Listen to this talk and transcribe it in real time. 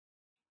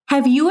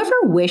Have you ever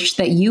wished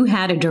that you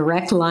had a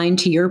direct line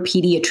to your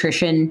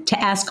pediatrician to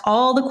ask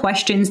all the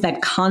questions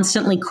that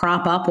constantly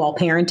crop up while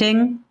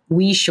parenting?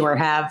 We sure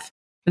have.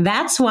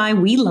 That's why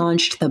we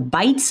launched the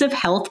Bites of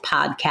Health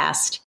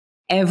podcast.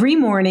 Every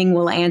morning,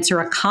 we'll answer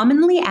a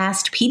commonly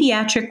asked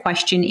pediatric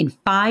question in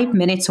 5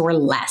 minutes or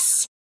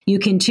less. You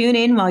can tune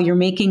in while you're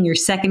making your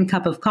second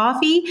cup of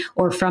coffee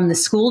or from the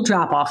school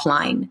drop-off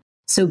line.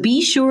 So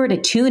be sure to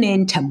tune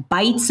in to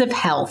Bites of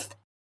Health,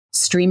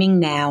 streaming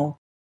now.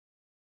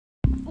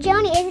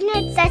 Joni, isn't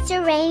it such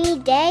a rainy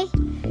day?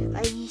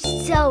 Are you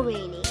so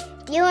rainy?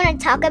 Do you want to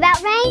talk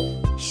about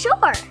rain?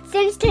 Sure.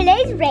 Since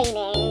today's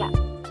raining,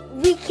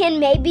 we can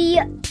maybe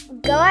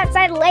go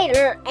outside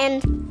later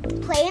and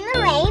play in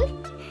the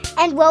rain.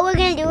 And what we're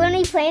going to do when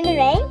we play in the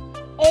rain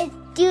is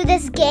do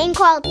this game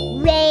called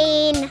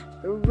Rain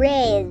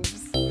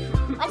Ribs.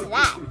 What's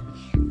that?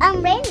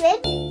 Rain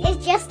Ribs is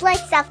just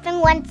like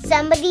something when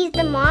somebody's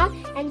the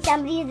mom and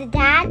somebody's the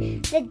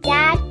dad. The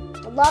dad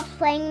loves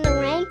playing in the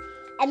rain.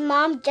 And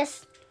Mom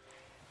just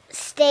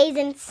stays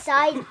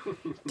inside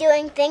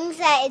doing things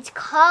that it's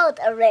called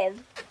a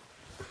rib.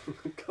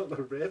 Called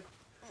a rib?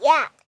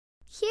 Yeah.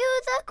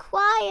 Cue the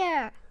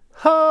choir.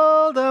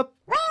 Hold up.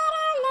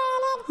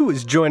 Who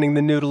is joining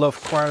the Noodle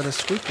Loaf Choir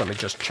this week? Let me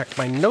just check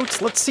my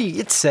notes. Let's see.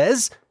 It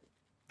says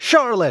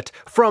Charlotte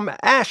from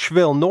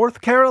Asheville,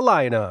 North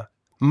Carolina.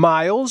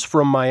 Miles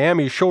from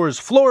Miami Shores,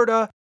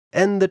 Florida.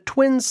 And the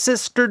twin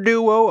sister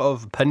duo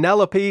of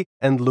Penelope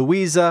and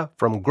Louisa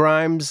from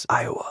Grimes,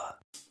 Iowa.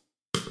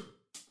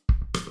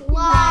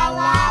 La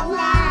la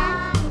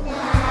la,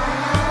 la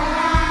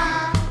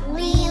la,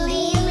 lee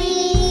lee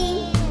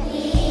lee.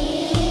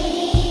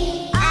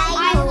 I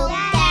hope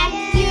that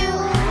you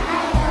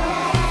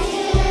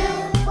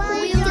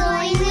will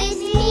join with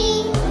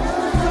me.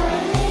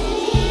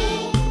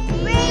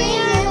 Bring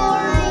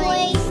your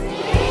voice,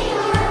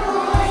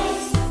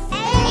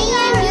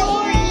 and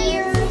your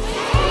ears.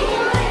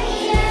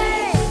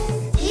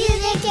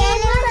 Music in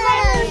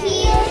front of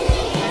you.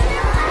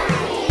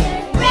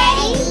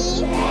 Ready?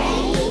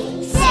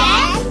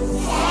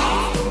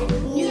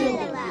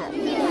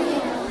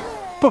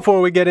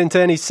 Before we get into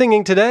any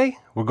singing today,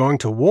 we're going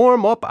to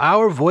warm up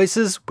our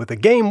voices with a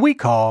game we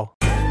call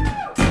Singing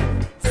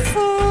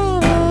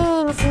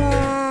Slide.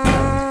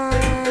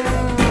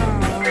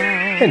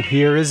 And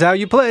here is how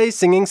you play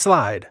Singing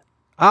Slide.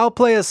 I'll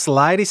play a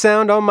slidey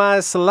sound on my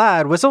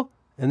slide whistle,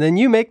 and then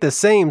you make the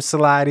same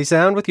slidey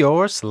sound with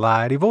your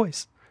slidey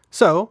voice.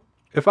 So,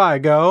 if I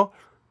go,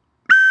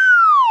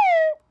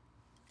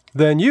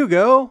 then you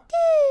go,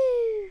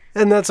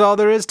 and that's all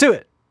there is to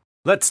it.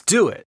 Let's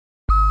do it.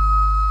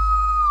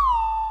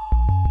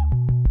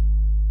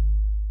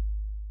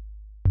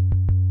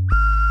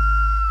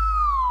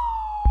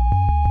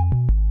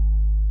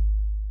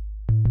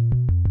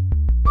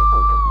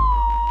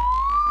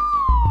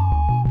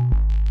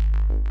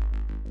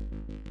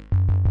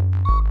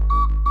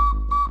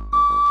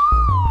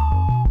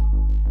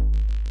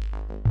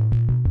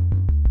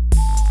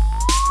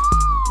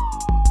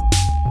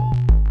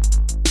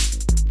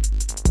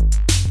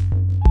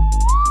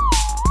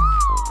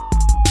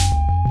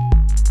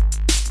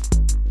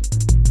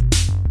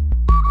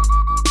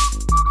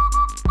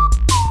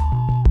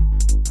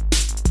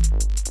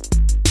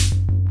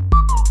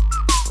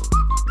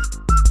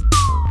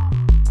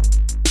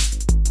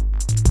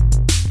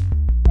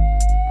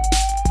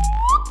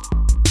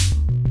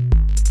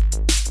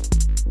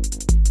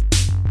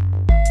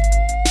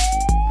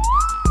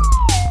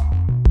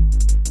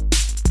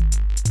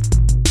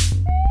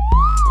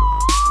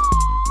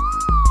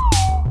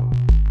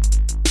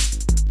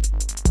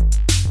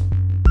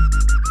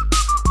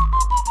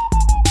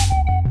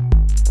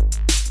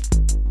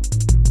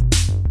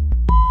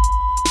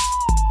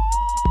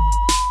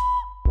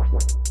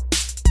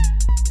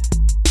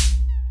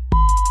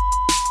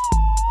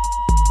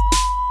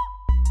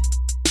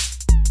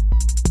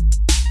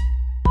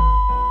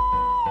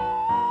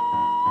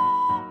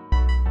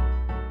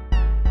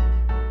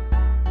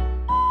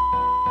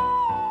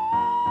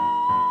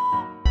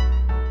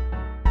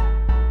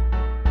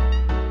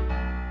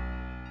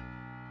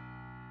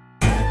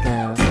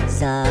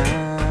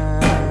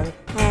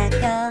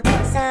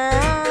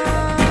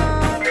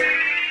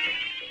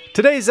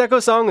 Today's Echo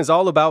Song is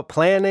all about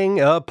planning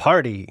a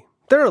party.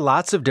 There are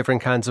lots of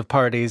different kinds of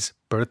parties.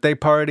 Birthday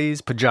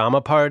parties, pajama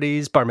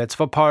parties, bar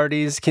mitzvah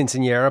parties,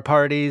 quinceañera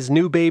parties,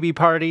 new baby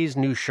parties,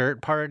 new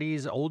shirt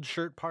parties, old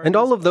shirt parties. And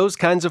all of those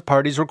kinds of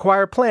parties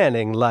require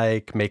planning,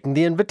 like making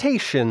the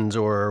invitations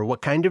or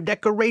what kind of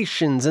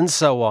decorations and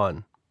so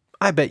on.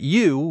 I bet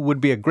you would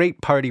be a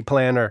great party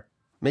planner.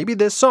 Maybe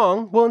this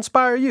song will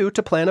inspire you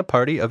to plan a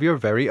party of your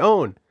very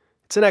own.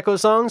 It's an Echo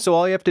Song, so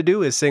all you have to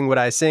do is sing what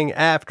I sing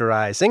after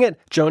I sing it.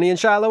 Joni and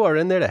Shiloh are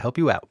in there to help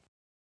you out.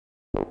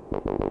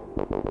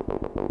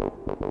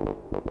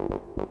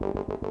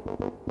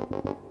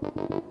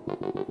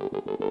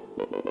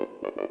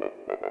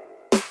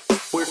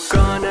 We're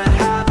gonna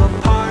have a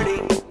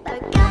party.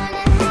 We're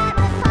gonna have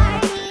a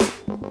party.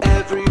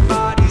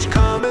 Everybody's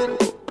coming.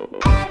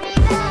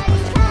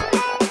 Everybody's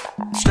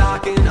coming.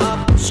 Stocking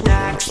up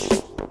snacks.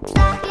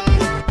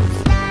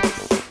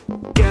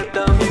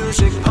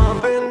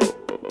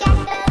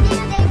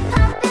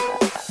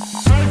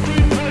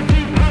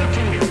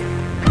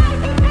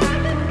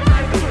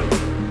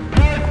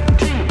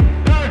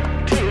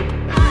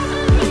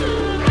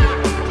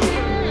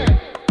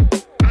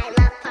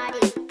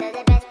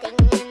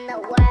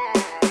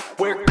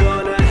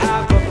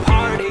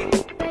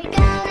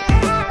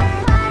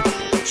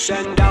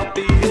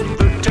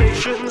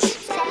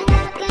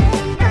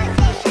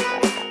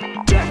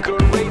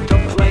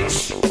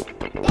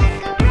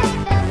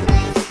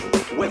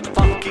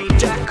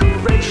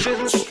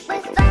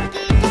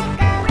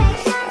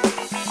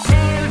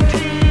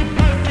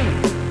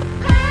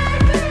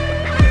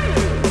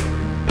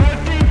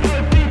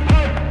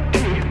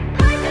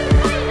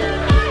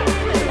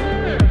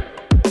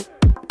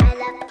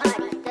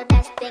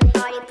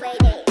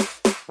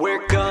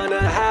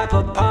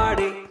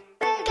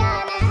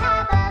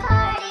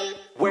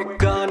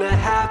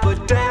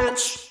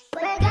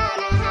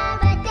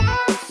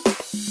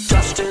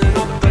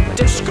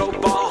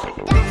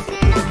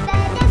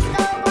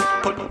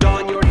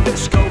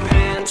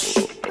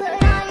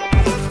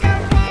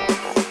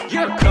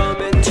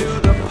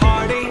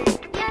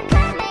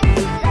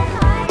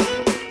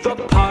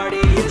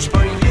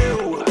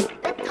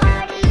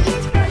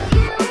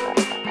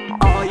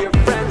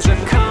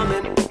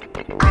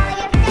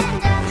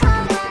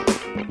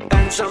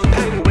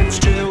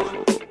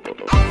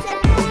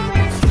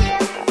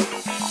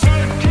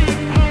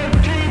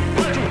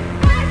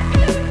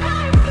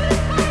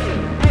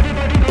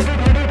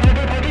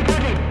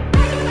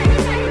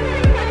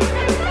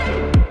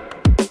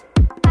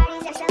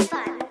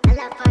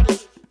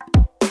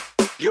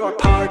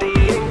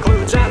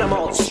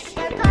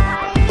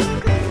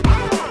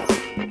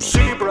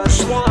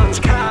 swans,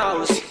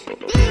 cows.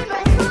 These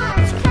were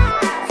swans,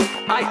 cows.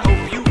 I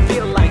hope you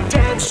feel like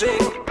dancing.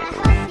 I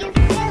hope you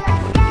feel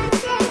like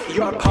dancing.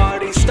 Your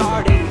party's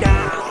starting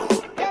now.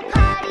 The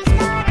party's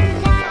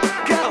starting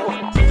now. Go!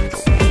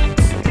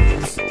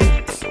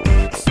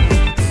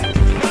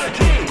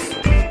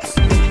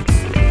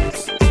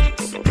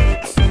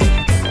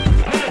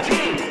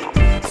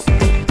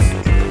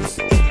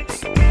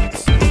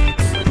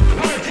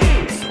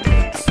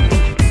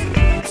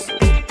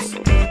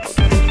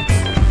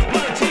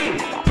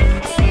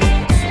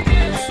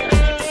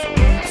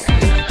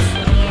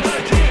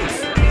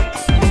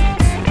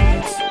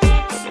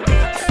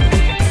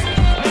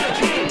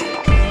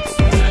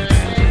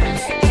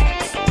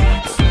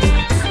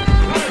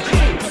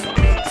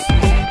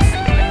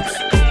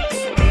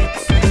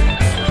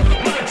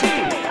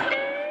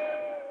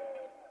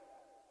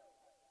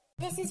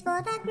 This is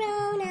for the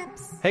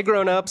grown-ups. Hey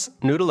grown-ups,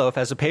 Noodleloaf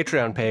has a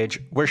Patreon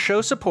page where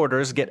show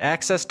supporters get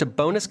access to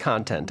bonus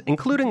content,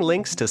 including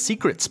links to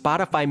secret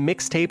Spotify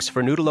mixtapes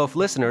for Noodleloaf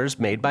listeners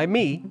made by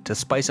me to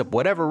spice up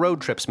whatever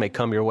road trips may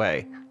come your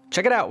way.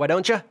 Check it out, why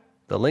don't you?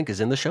 The link is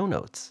in the show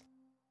notes.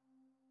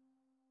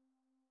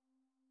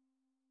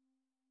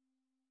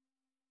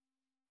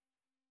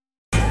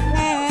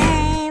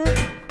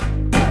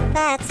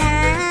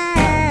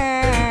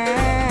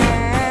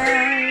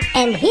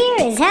 And here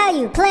is how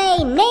you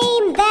play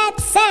Name That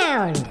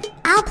Sound.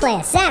 I'll play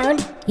a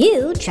sound,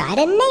 you try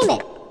to name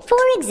it. For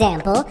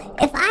example,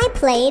 if I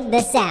played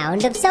the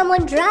sound of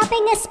someone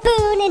dropping a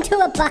spoon into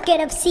a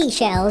bucket of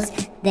seashells,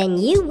 then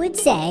you would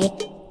say,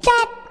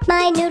 that,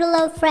 my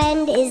Noodleloaf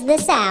friend, is the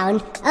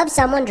sound of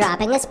someone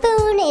dropping a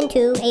spoon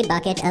into a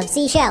bucket of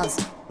seashells.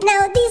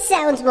 Now, these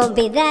sounds won't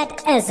be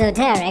that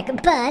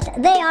esoteric, but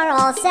they are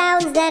all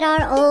sounds that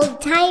are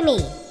old-timey.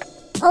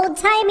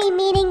 Old-timey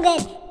meaning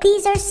that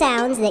these are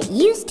sounds that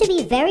used to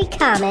be very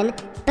common,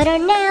 but are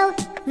now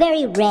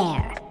very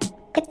rare.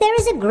 If there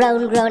is a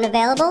groan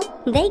available,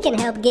 they can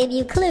help give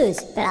you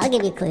clues, but I'll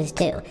give you clues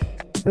too.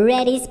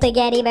 Ready,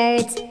 spaghetti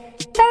birds?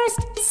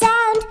 First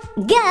sound,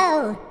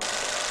 go!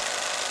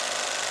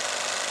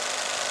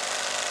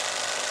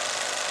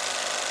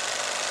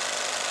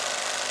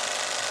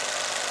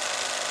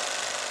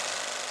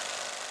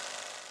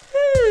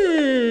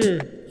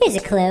 Here's a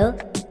clue.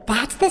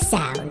 That's the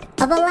sound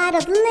of a lot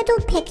of little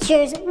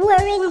pictures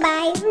whirring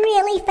by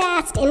really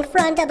fast in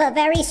front of a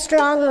very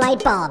strong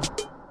light bulb.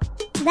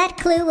 That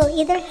clue will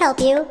either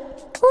help you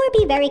or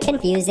be very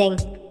confusing.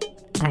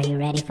 Are you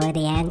ready for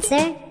the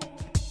answer?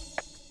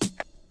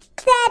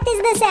 That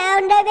is the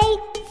sound of a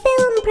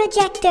film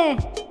projector.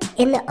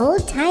 In the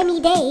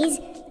old-timey days,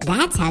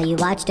 that's how you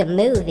watched a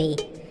movie.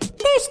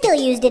 They're still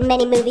used in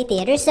many movie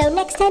theaters, so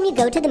next time you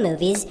go to the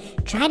movies,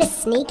 try to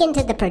sneak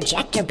into the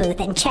projector booth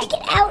and check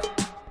it out.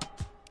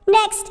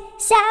 Next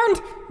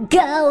sound,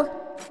 go!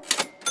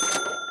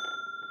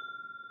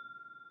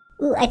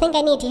 Ooh, I think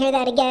I need to hear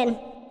that again.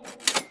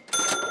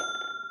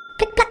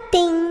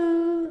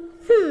 Click-clack-ding!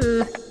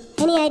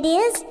 Any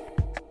ideas?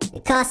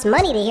 It costs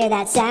money to hear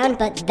that sound,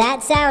 but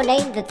that sound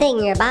ain't the thing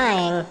you're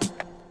buying.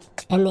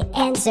 And the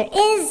answer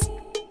is...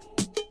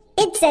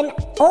 it's an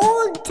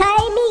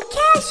old-timey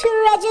cash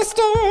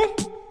register!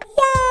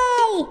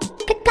 Yay!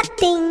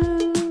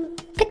 Click-clack-ding!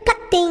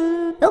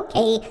 Click-clack-ding!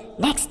 Okay,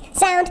 next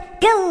sound,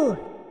 go!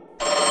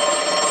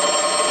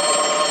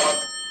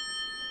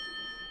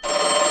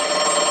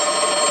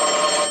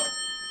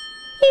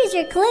 Here's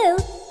your clue.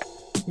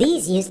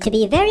 These used to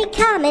be very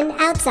common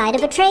outside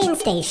of a train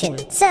station,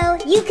 so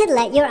you could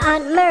let your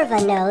Aunt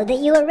Merva know that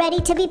you were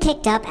ready to be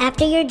picked up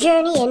after your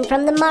journey in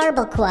from the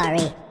marble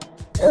quarry.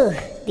 Ooh,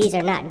 these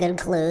are not good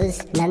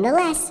clues.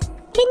 Nonetheless,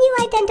 can you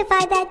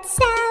identify that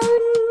sound?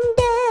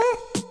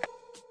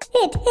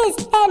 It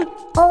is an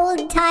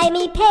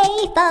old-timey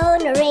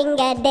payphone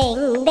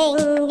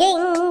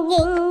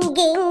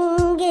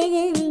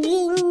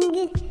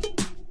ring-a-ding-ding-ging-ging-ging.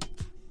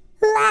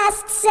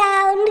 Last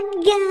sound,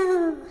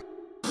 go.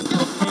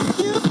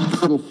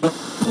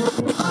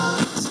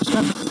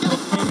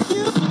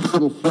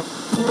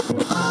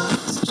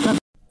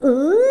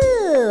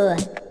 Ooh,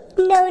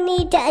 no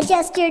need to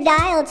adjust your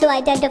dial to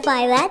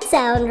identify that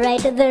sound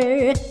right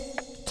there.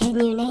 Can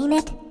you name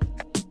it?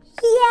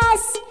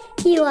 Yes,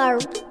 you are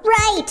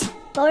right.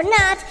 Or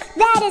not,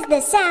 that is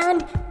the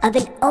sound of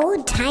an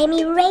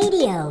old-timey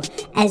radio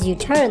as you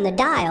turn the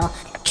dial,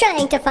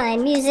 trying to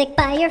find music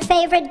by your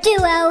favorite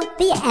duo,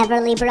 the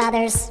Everly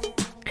Brothers.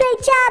 Great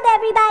job,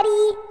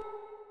 everybody!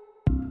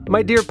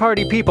 My dear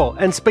party people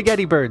and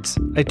spaghetti birds,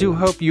 I do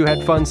hope you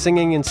had fun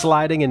singing and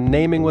sliding and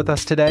naming with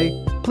us today.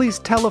 Please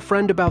tell a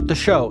friend about the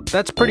show.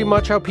 That's pretty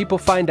much how people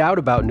find out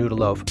about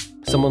Noodleloaf.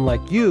 Someone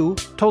like you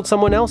told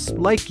someone else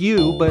like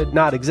you, but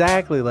not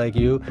exactly like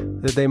you,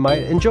 that they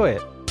might enjoy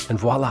it. And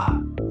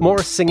voila,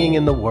 more singing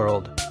in the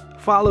world.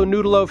 Follow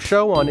Noodleloaf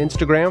Show on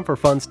Instagram for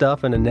fun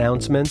stuff and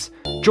announcements.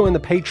 Join the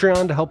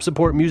Patreon to help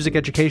support music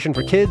education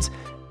for kids.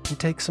 And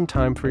take some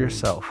time for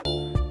yourself,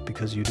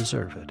 because you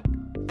deserve it.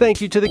 Thank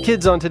you to the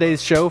kids on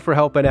today's show for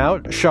helping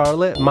out.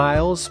 Charlotte,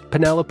 Miles,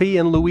 Penelope,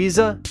 and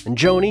Louisa, and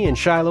Joni and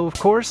Shiloh, of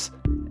course.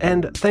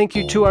 And thank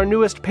you to our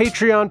newest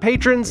Patreon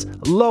patrons,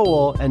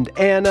 Lowell and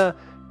Anna.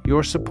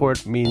 Your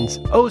support means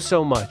oh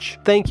so much.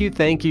 Thank you,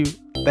 thank you,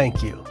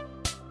 thank you.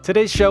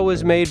 Today's show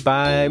was made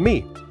by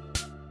me,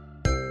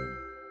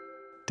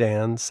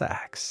 Dan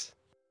Sachs.